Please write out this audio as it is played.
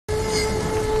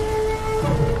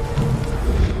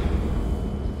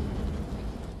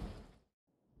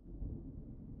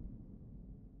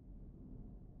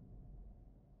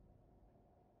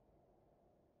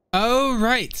Oh,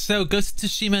 right. So Ghost of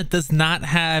Tsushima does not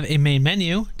have a main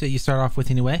menu that you start off with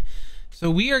anyway.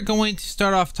 So we are going to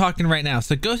start off talking right now.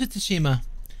 So Ghost of Tsushima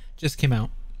just came out,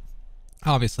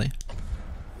 obviously.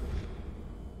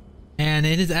 And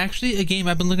it is actually a game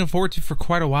I've been looking forward to for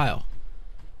quite a while.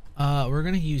 We're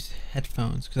going to use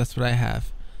headphones because that's what I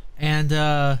have. And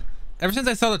ever since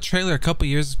I saw the trailer a couple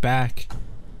years back,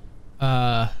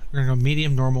 we're going to go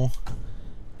medium normal,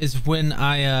 is when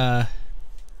I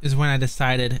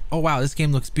decided, oh wow, this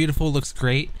game looks beautiful, looks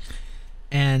great.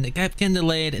 And it kept getting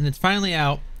delayed and it's finally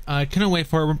out. I couldn't wait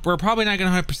for it. We're probably not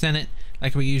going to 100% it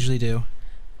like we usually do.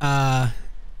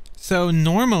 So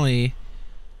normally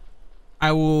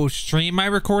I will stream my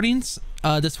recordings.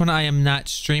 This one I am not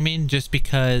streaming just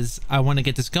because I want to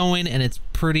get this going and it's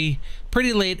pretty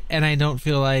late and I don't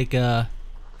feel like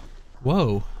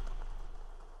whoa.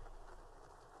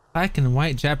 Black and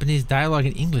white Japanese dialogue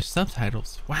and English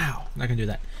subtitles. Wow, not gonna do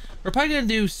that. We're probably gonna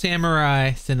do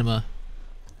samurai cinema.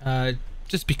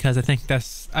 Just because I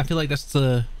feel like that's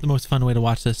the most fun way to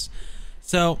watch this.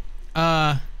 So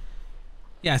yeah,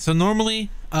 so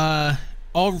normally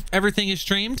everything is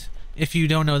streamed. If you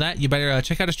don't know that, you better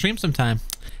check out a stream sometime.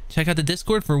 Check out the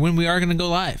Discord for when we are gonna go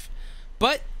live.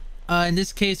 But in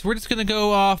this case, we're just gonna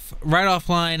go right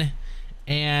offline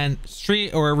and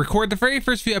stream or record the very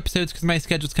first few episodes because my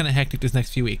schedule's kind of hectic this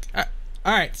next few weeks. All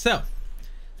right, so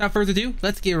without further ado,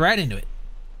 let's get right into it.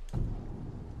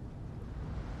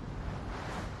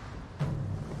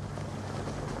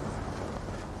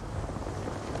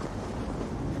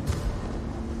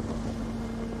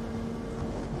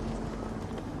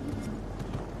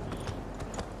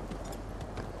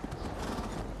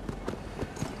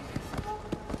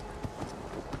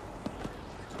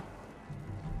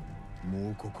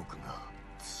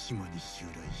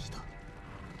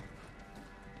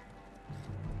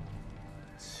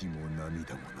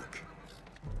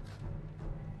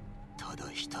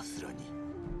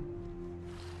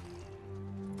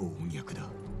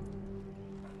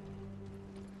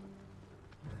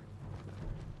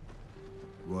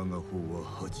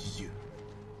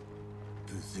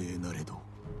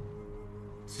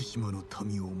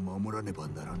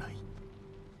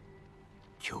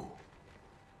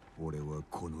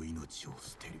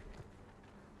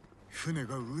船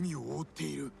が海を覆って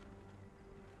いる。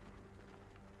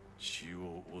死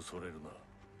を恐れるな。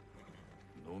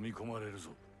飲み込まれるぞ。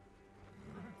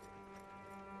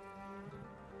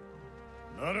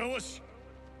習わし、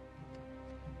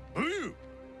武勇、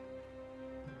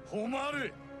誉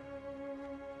れ。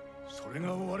それ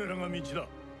が我らが道だ。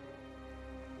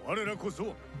我らこ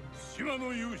そ島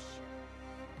の勇士。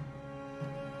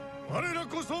我ら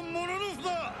こそモノノフ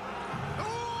だ。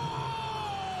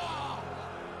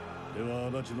では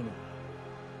足立殿、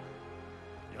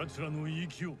奴らの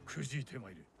息をくじいて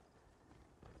まい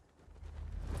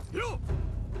れ。よっ。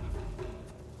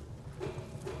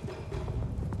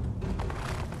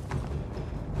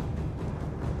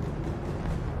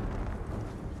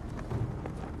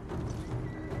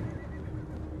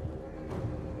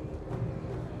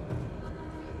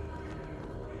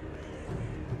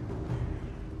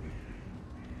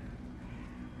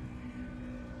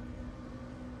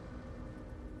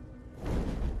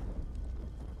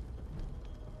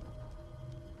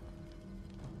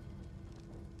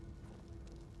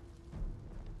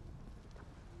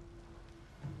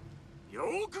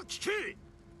よく聞け。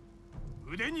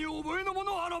腕に覚えのも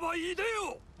のあらばいいで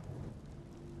よ。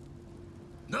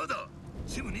なだ、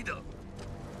すぐにだ。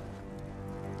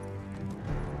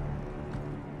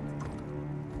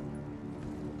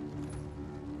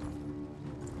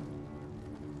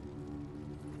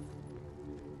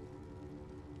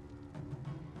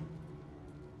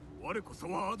我こそ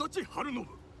は足立晴信、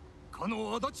か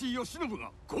の足立義信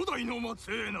が五代の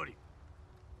末裔なり。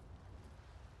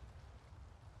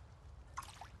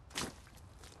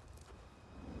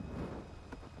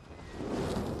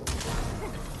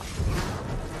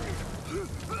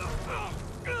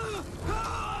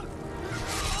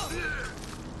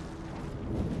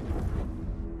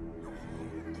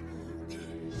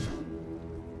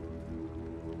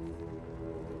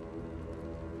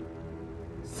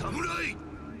侍、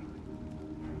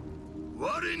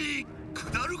我に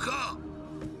下るか。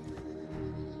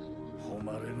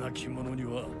誉れなき者に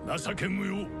は情け無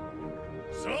用。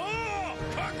さあ、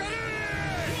かかれ。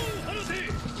離せ。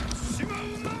島を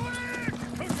守れ。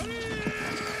かかれ。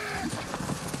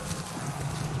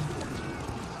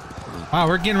Wow,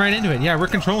 we're getting right into it. Yeah, we're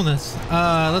controlling this.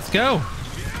 Let's go.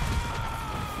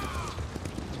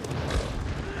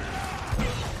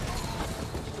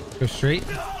 Go straight.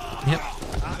 Yep.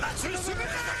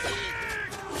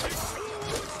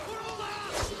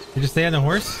 We just stay on the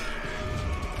horse?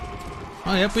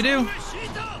 Oh, yep, we do.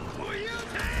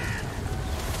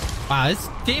 Wow, this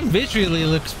game visually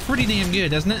looks pretty damn good,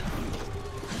 doesn't it?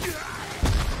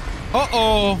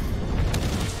 Uh-oh.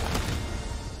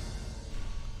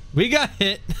 We got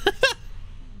hit.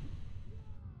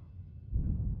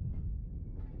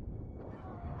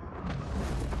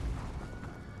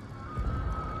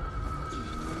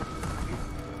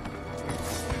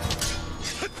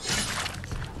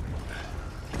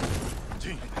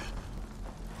 Jin,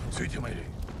 ついてまいれ。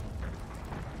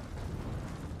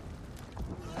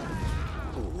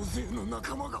大勢の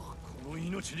仲間が。この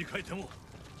命に変えても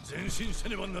前進せ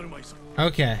ねばなるまいぞ。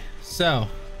 Okay, so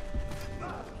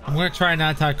I'm gonna try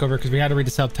not to talk over because we gotta read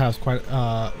the subtitles we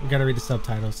gotta read the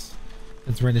subtitles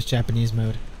since we're in this Japanese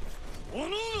mode. おのお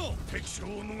の敵将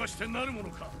を逃してなるもの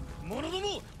か。者ど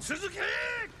も続け。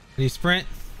 Do you sprint?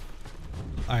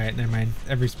 Alright, never mind.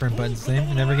 Every sprint button's the same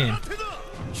in every game.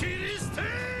 切り捨て。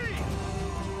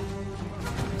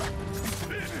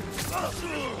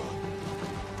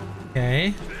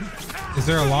 Okay. Is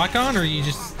there a lock on or you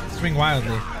just swing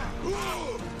wildly?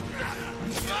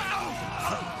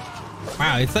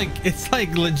 Wow, it's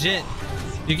like legit.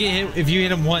 You get hit if you hit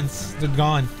them once, they're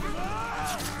gone.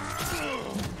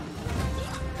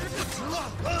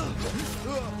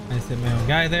 I said my own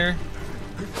guy there.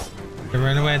 They're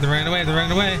running away, they're running away, they're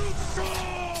running away.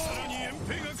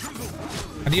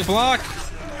 How do you block?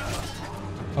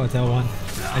 Oh, it's L1.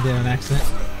 I did on accident.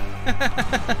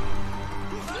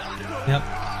 Yep.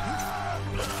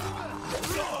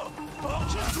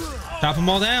 Chop them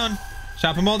all down.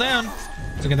 Chop them all down.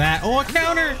 Look at that. Oh, a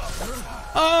counter.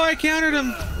 Oh, I countered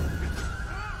him.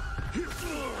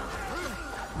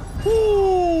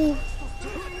 Woo.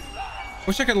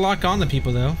 Wish I could lock on the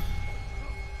people though.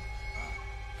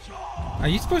 Are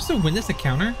you supposed to win this a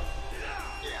counter?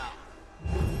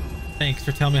 Thanks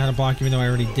for telling me how to block even though I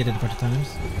already did it a bunch of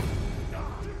times.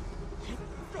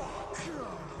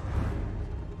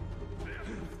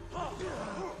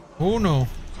 Oh no.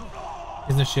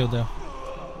 There's no shield though.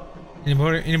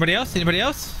 Anybody else? Anybody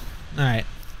else? Alright.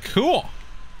 Cool.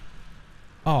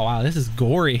 Oh wow, this is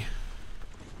gory.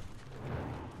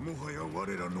 もはや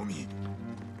我らのみ。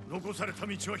残された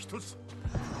道は一つ。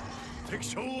敵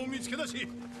将を見つけ出し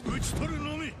討ち取る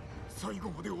のみ。最後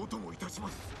までお供いたし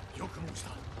ます。よく申した。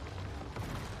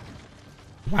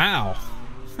 Wow.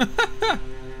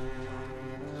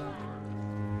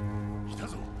 来た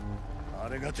ぞ。あ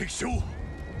れが敵将。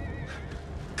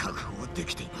確保で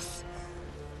きています。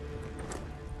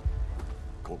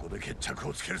ここで決着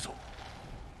をつけるぞ。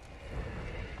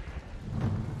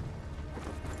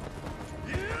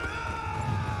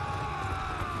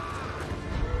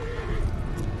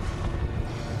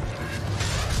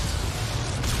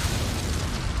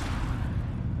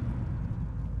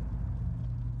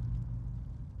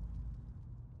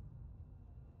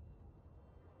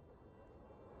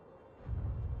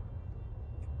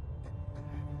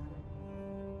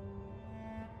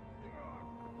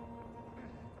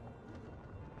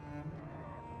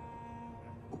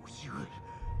 叔父上。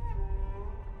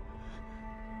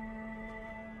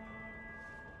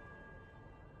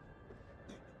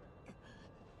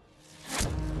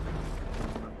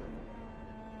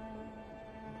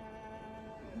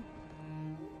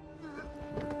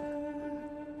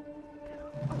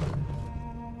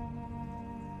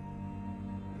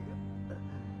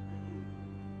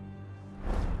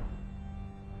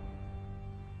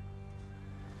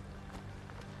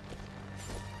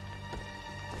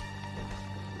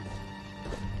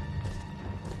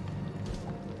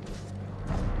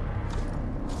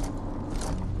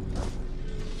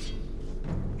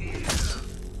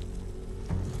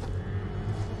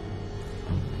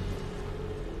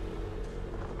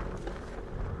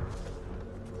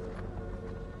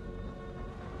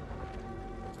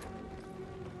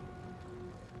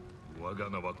我が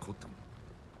名はコトゥン。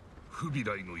フビ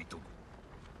ライのいとこ、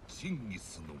チンギ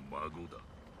スの孫だ。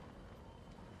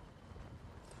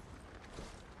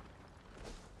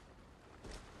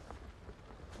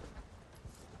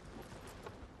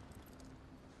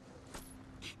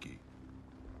聞け。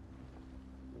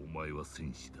お前は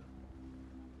戦士だ。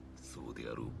そうで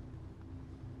あろう。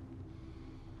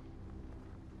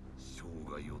生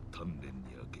涯を鍛錬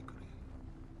に明け暮れ、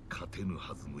勝てぬ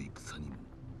はずの戦にも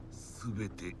全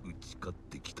て打ち勝っ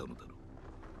てきたのだろう。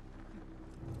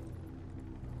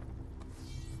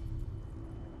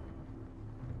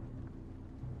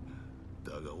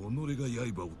だが己が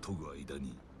刃を研ぐ間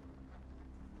に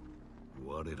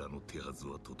我らの手はず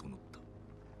は整った。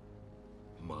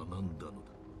学んだのだ。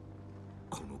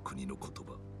この国の言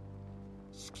葉、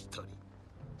しきたり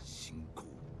信仰、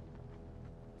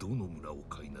どの村を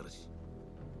飼いならし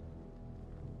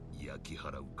焼き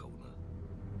払うかをな。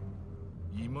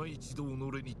今一度己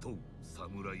に問う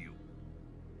侍よ、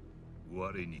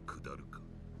我に下るか。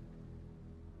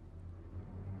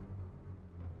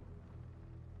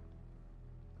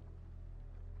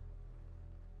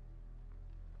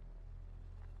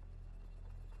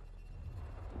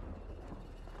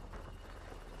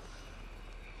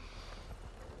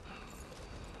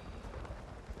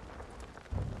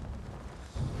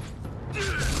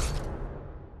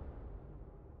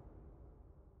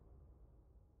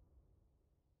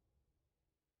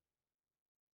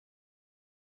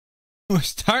We're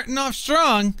starting off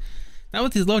strong. Not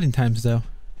with these loading times though.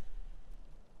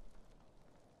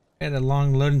 We had a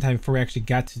long loading time before we actually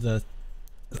got to the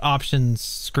options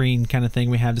screen kind of thing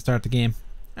we had to start the game.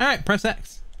 All right, press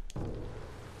X.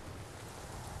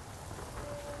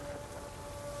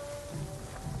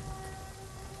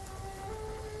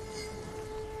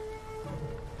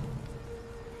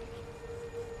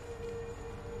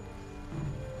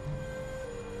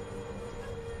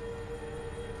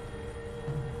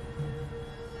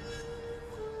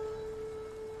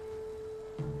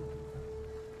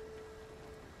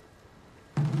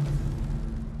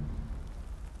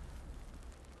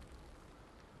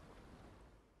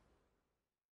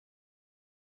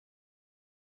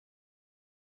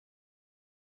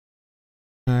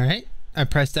 All right, I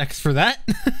pressed X for that.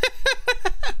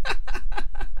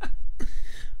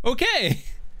 Okay.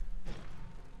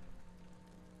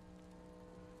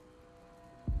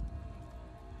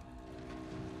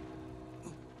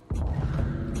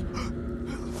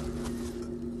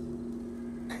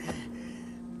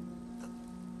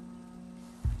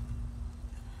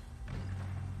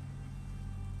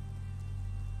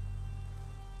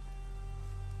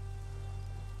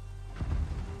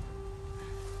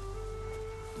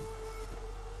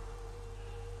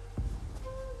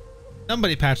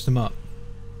 'Somebody patched him up.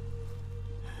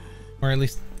 Or at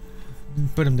least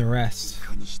put him to rest.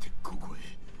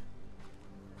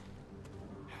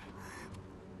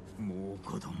 もう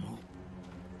子供。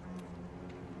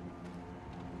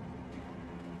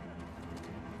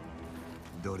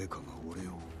誰かが俺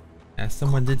を。Yeah,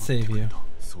 someone did save you.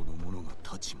 その者が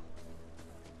立ちも。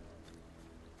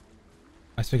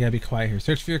I still gotta be quiet here.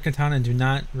 Search for your katana and do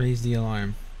not raise the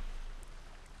alarm.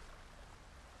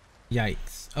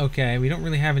 Yikes. Okay, we don't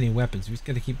really have any weapons. We just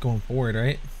gotta keep going forward,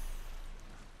 right?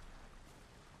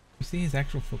 You see his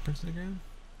actual footprints in the ground?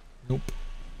 Nope.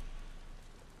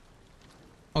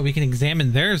 Oh, we can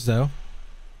examine theirs though.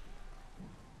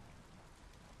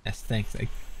 Yes, thanks. I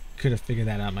could have figured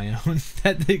that out on my own.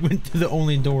 That thing went to the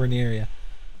only door in the area.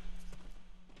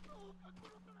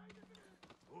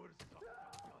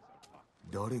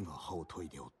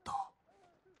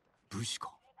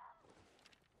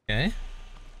 Okay.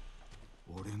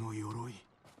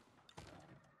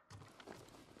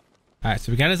 Alright,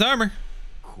 so we got his armor.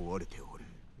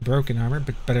 Broken armor,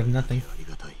 but better than nothing.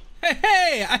 Hey,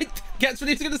 hey! I guess what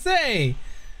he's gonna say!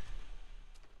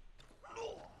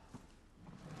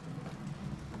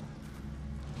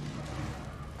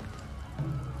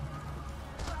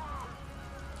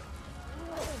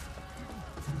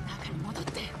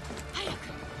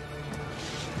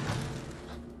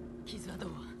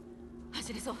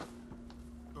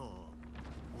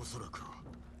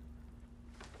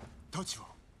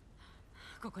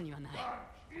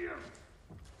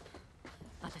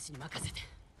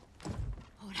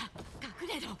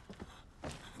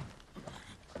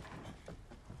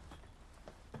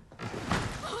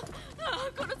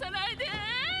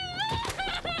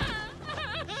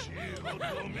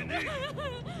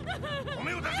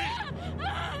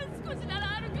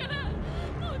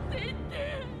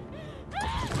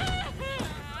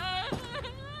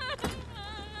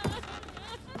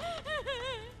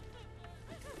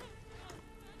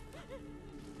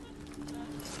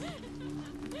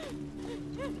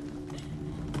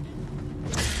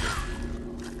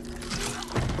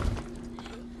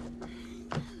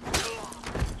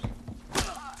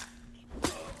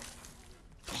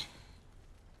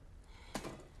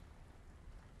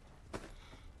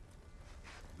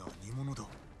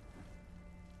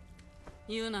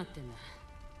 You not in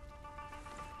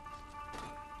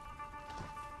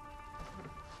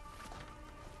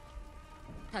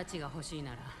there. Tachiが欲しい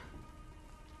なら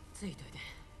ついといて。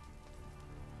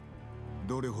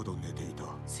どれほど寝ていた？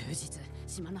数日、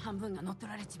島の半分が乗っ取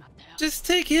られちまったよ。Just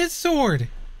take his sword.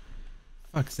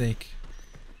 Fuck's sake.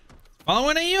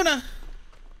 Following a Yuna.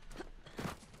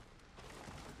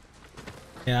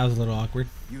 Yeah, that was a little awkward.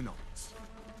 You know.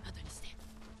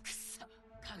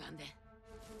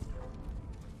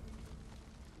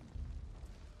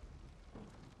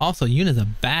 Also, Yuna's a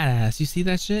badass. You see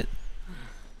that shit?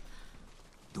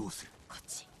 So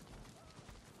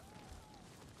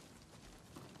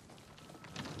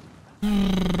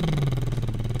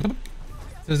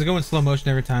does it go in slow motion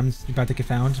every time it's about to get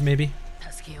found, maybe?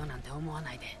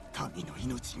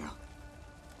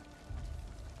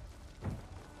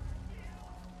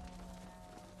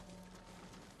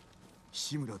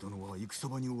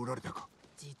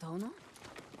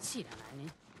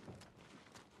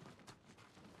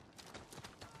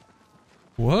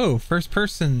 Whoa, first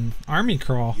person army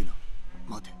crawl.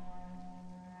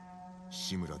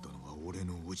 志村殿は俺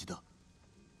の叔父だ。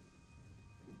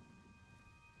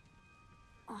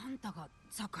あんたが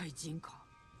堺人か。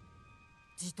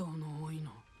地頭の多い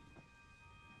の。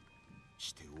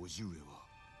して叔父上は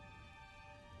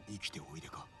生きておいで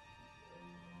か。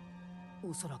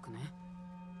おそらくね。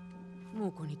猛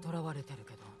虎に囚われてる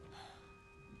けど。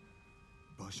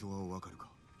場所はわかるか。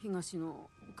東の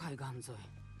海岸沿い。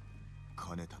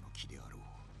金田の木であろ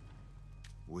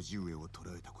う。叔父上を捕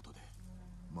らえたことで。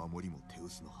 守りも手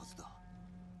薄のはずだ。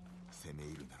攻め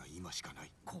入るなら今しかな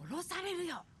い。殺される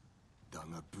よ。だ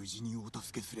が無事にお助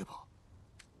けすれば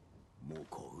猛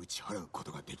虎を打ち払うこ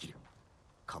とができる。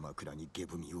鎌倉に下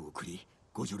文を送り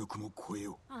ご助力も超え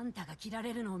よう。あんたが切ら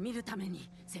れるのを見るために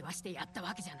世話してやった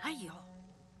わけじゃないよ。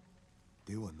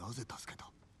ではなぜ助けた。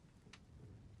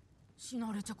死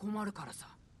なれちゃ困るからさ。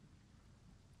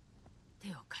手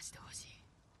を貸してほしい。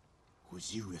叔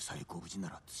父上さえご無事な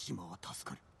ら対馬は助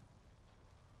かる。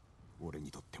 俺に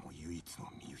とっても唯一の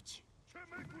身内。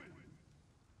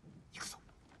行くぞ。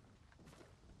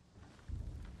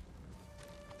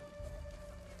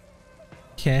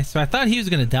Okay, so I thought he was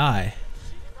gonna die,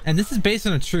 and this is based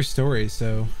on a true story.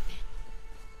 So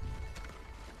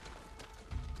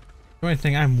the only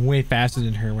thing, I'm way faster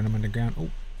than her when I'm underground.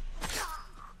 Oh.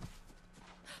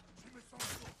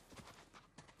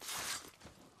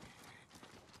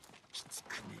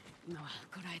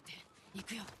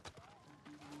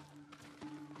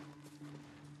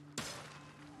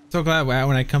 So glad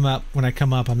when I come up,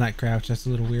 I'm not crouched. That's a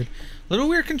little weird. Little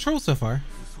weird control so far.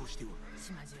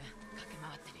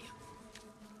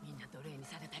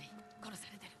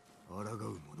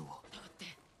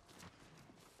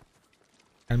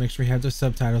 Gotta make sure we have those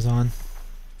subtitles on.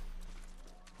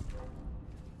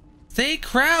 Stay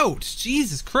crouched!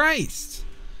 Jesus Christ!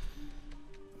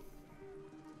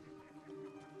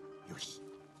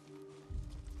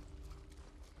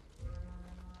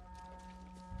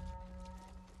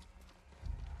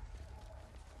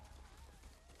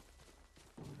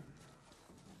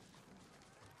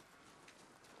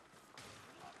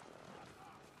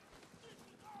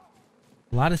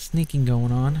 A lot of sneaking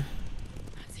going on.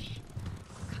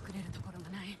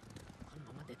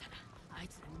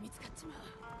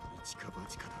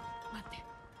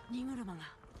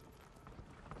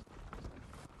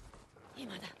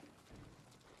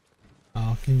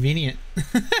 Oh, convenient.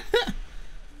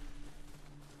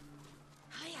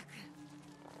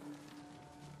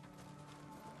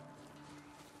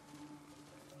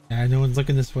 Yeah, no one's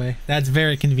looking this way. That's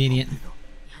very convenient.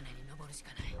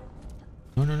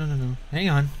 No, no, no, no, no. Hang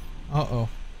on. Uh-oh.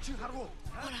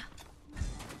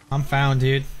 I'm found,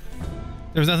 dude.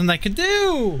 There was nothing I could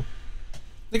do.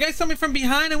 The guy saw me from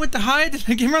behind. I went to hide.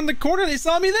 I came around the corner. They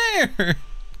saw me there.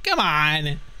 Come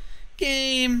on.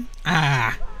 Game.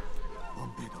 Ah.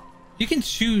 You can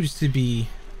choose to be...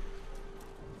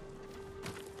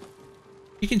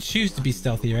 You can choose to be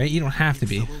stealthy, right? You don't have to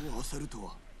be.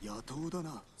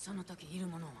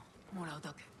 もらう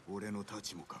だけ。俺の太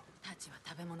刀もか。太刀は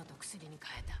食べ物と薬に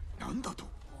変えた。なんだと。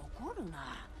怒る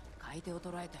な。買い手を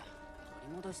捕らえて取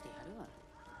り戻してやるわ。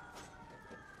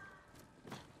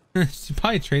She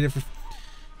probably traded for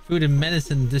food and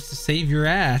medicine just to save your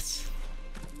ass.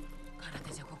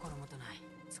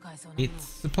 Eat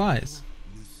supplies.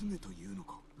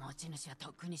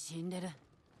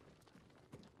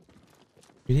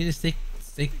 We need to stay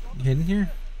hidden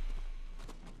here.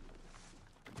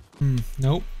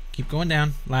 Nope. Keep going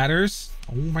down. Ladders.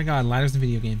 Oh my god, ladders in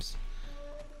video games.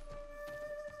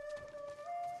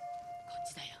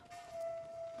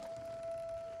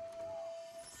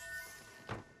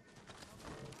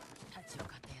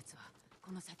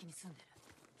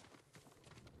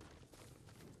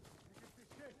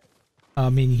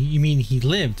 You mean he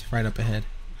lived right up ahead?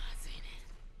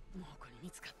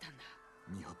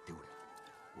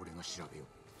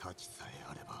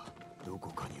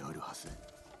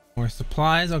 More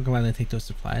supplies. I'll gladly take those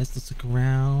supplies. Let's look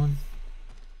around.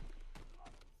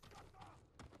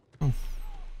 Oh.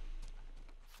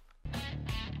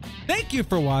 Thank you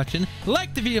for watching.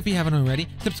 Like the video if you haven't already.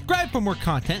 Subscribe for more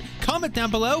content. Comment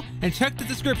down below and check the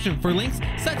description for links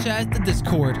such as the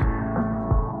Discord.